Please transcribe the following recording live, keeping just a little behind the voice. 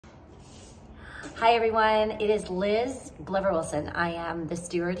Hi everyone, it is Liz Glover-Wilson. I am the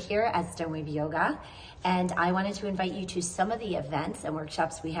steward here at Stonewave Yoga, and I wanted to invite you to some of the events and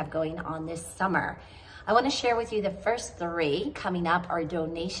workshops we have going on this summer. I want to share with you the first three coming up are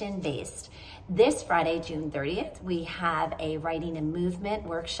donation-based. This Friday, June 30th, we have a writing and movement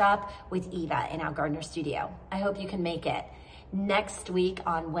workshop with Eva in our Gardiner studio. I hope you can make it. Next week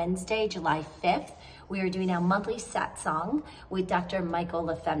on Wednesday, July 5th, we are doing our monthly satsang with Dr. Michael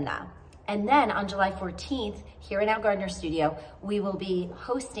Lefemna. And then on July 14th, here in our Gardiner studio, we will be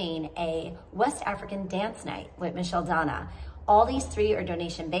hosting a West African dance night with Michelle Donna. All these three are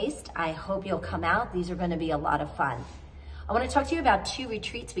donation-based. I hope you'll come out. These are going to be a lot of fun. I want to talk to you about two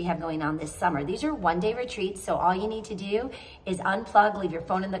retreats we have going on this summer. These are one-day retreats, so all you need to do is unplug, leave your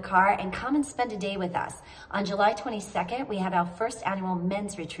phone in the car, and come and spend a day with us. On July 22nd, we have our first annual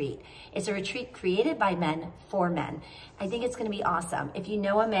men's retreat. It's a retreat created by men for men. I think it's going to be awesome. If you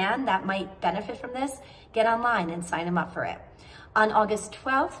know a man that might benefit from this, get online and sign him up for it. On August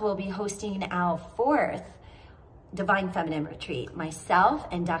 12th, we'll be hosting our fourth Divine Feminine Retreat. Myself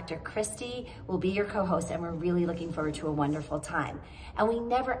and Dr. Christy will be your co-host, and we're really looking forward to a wonderful time. And we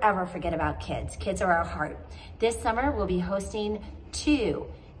never ever forget about kids. Kids are our heart. This summer, we'll be hosting 2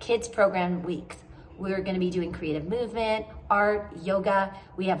 kids program weeks. We're gonna be doing creative movement, art, yoga.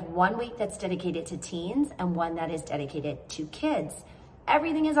 We have 1 week that's dedicated to teens and 1 that is dedicated to kids.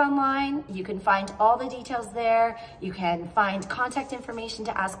 Everything is online. You can find all the details there. You can find contact information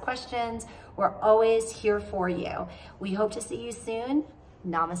to ask questions. We're always here for you. We hope to see you soon.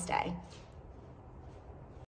 Namaste.